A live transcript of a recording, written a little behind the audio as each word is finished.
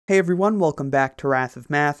Hey everyone, welcome back to Wrath of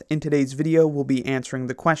Math. In today's video, we'll be answering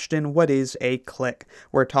the question, what is a clique?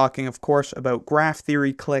 We're talking, of course, about graph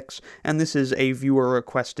theory cliques, and this is a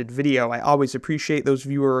viewer-requested video. I always appreciate those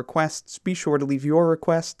viewer requests. Be sure to leave your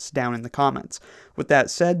requests down in the comments. With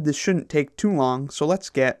that said, this shouldn't take too long, so let's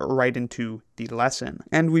get right into the lesson.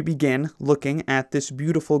 And we begin looking at this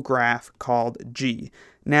beautiful graph called G.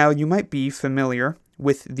 Now, you might be familiar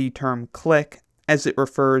with the term clique, as it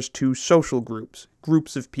refers to social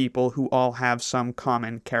groups of people who all have some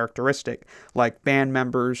common characteristic, like band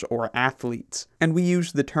members or athletes. And we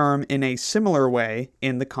use the term in a similar way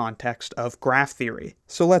in the context of graph theory.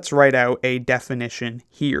 So let's write out a definition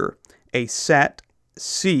here. A set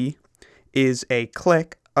C is a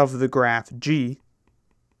clique of the graph G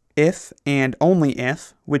if and only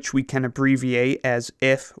if, which we can abbreviate as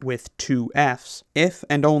if with two F's, if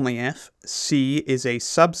and only if C is a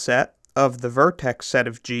subset of the vertex set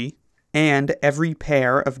of G, and every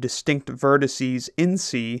pair of distinct vertices in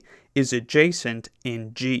C is adjacent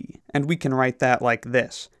in G. And we can write that like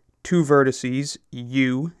this. Two vertices,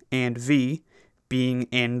 U and V, being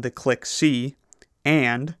in the clique C,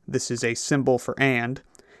 and, this is a symbol for and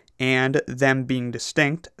them being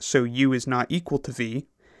distinct, so U is not equal to V.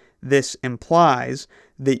 This implies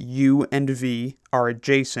that U and V are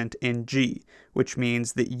adjacent in G, which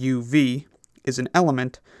means that UV is an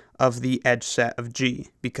element of the edge set of G,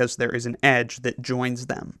 because there is an edge that joins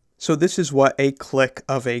them. So this is what a clique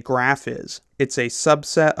of a graph is. It's a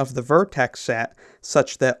subset of the vertex set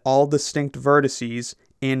such that all distinct vertices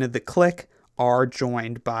in the clique are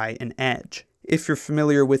joined by an edge. If you're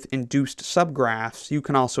familiar with induced subgraphs, you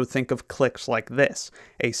can also think of cliques like this.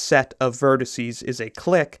 A set of vertices is a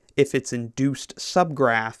clique if its induced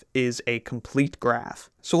subgraph is a complete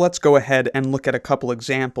graph. So let's go ahead and look at a couple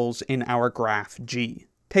examples in our graph G.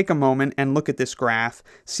 Take a moment and look at this graph,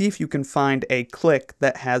 see if you can find a clique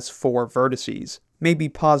that has 4 vertices. Maybe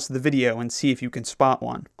pause the video and see if you can spot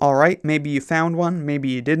one. Alright, maybe you found one, maybe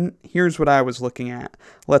you didn't. Here's what I was looking at.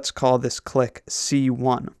 Let's call this clique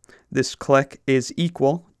C1. This clique is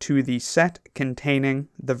equal to the set containing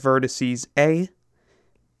the vertices A,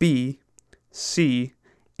 B, C,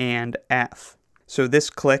 and F. So this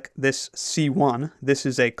clique, this C1, this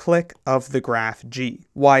is a clique of the graph G.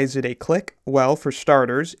 Why is it a clique? Well, for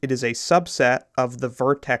starters, it is a subset of the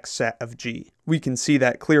vertex set of G. We can see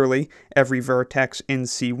that clearly. Every vertex in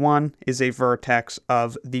C1 is a vertex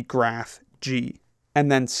of the graph G.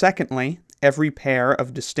 And then secondly, every pair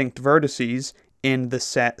of distinct vertices in the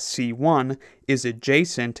set C1 is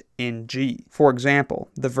adjacent in G. For example,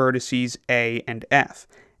 the vertices A and F.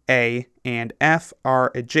 A and F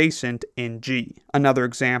are adjacent in G. Another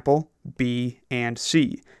example, B and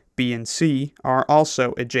C. B and C are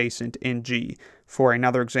also adjacent in G. For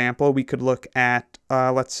another example, we could look at,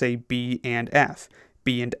 let's say, B and F.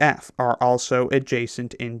 B and F are also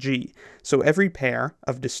adjacent in G. So every pair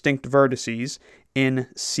of distinct vertices in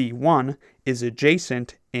C1 is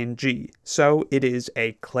adjacent in G. So it is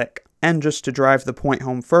a clique. And just to drive the point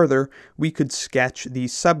home further, we could sketch the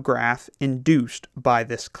subgraph induced by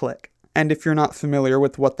this clique. And if you're not familiar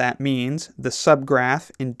with what that means, the subgraph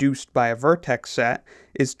induced by a vertex set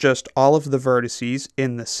is just all of the vertices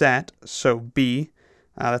in the set, so B.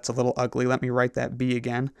 That's a little ugly, let me write that B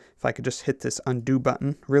again. If I could just hit this undo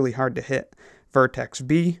button, really hard to hit. Vertex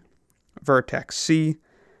B, vertex C,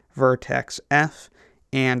 vertex F,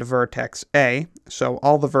 and vertex A, so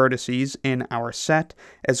all the vertices in our set,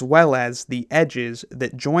 as well as the edges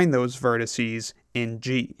that join those vertices in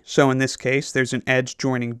G. So in this case, there's an edge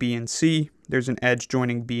joining B and C, there's an edge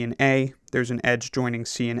joining B and A, there's an edge joining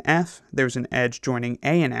C and F, there's an edge joining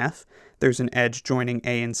A and F, there's an edge joining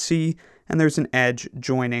A and C, and there's an edge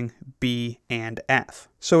joining B and F.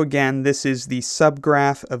 So again, this is the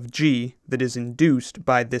subgraph of G that is induced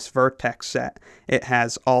by this vertex set. It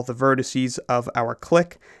has all the vertices of our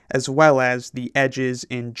clique, as well as the edges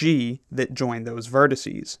in G that join those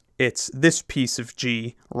vertices. It's this piece of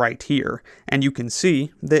G right here, and you can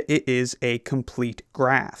see that it is a complete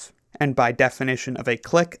graph. And by definition of a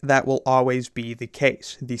clique, that will always be the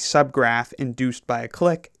case. The subgraph induced by a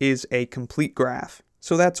clique is a complete graph.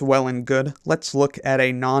 So that's well and good. Let's look at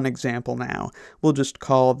a non-example now. We'll just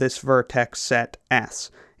call this vertex set S.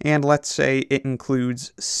 And let's say it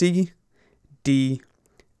includes C, D,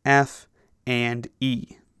 F, and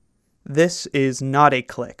E. This is not a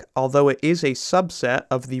clique. Although it is a subset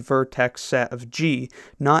of the vertex set of G,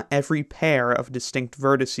 not every pair of distinct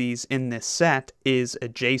vertices in this set is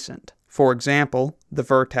adjacent. For example, the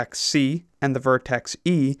vertex C and the vertex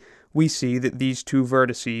E we see that these two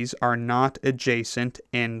vertices are not adjacent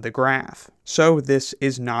in the graph. So this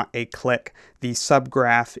is not a clique. The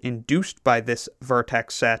subgraph induced by this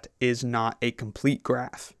vertex set is not a complete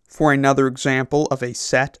graph. For another example of a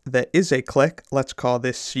set that is a clique, let's call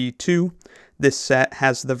this C2. This set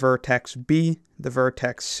has the vertex B, the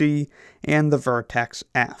vertex C, and the vertex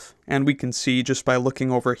F. And we can see just by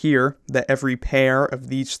looking over here that every pair of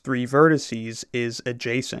these three vertices is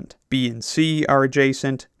adjacent. B and C are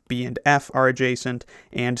adjacent, B and F are adjacent,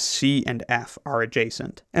 and C and F are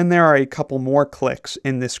adjacent. And there are a couple more cliques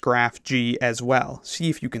in this graph G as well. See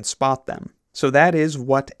if you can spot them. So that is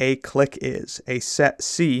what a clique is. A set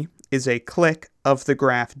C is a clique of the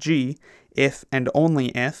graph G if and only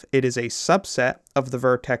if it is a subset of the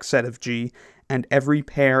vertex set of G and every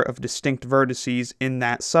pair of distinct vertices in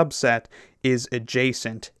that subset is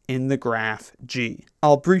adjacent in the graph G.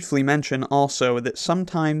 I'll briefly mention also that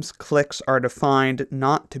sometimes cliques are defined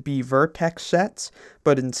not to be vertex sets,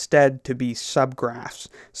 but instead to be subgraphs.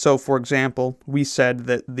 So for example, we said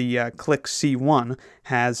that the clique C1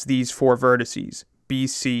 has these four vertices, B,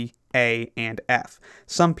 C, A, and F.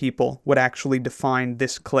 Some people would actually define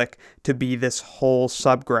this clique to be this whole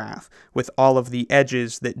subgraph, with all of the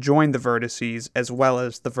edges that join the vertices as well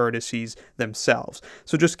as the vertices themselves.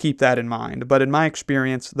 So just keep that in mind. But in my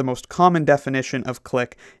experience, the most common definition of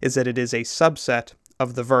clique is that it is a subset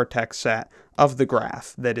of the vertex set of the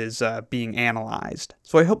graph that is being analyzed.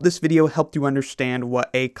 So I hope this video helped you understand what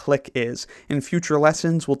a clique is. In future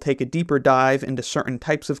lessons, we'll take a deeper dive into certain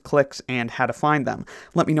types of cliques and how to find them.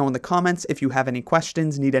 Let me know in the comments if you have any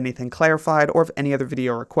questions, need anything clarified, or if any other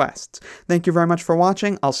video requests. Thank you very much for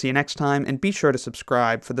watching. I'll see you next time, and be sure to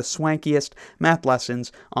subscribe for the swankiest math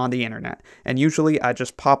lessons on the internet. And usually I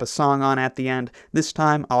just pop a song on at the end. This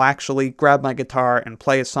time I'll actually grab my guitar and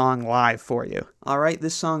play a song live for you. Alright,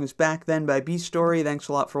 this song is Back Then by B-Story. Thanks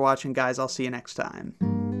a lot for watching, guys. I'll see you next time.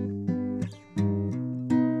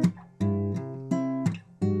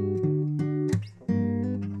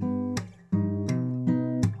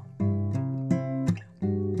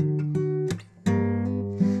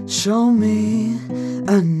 Show me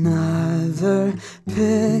another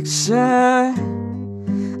picture.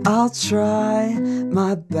 I'll try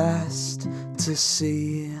my best to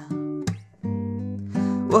see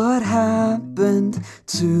what happened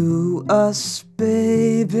to us,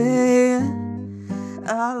 baby.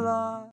 I lost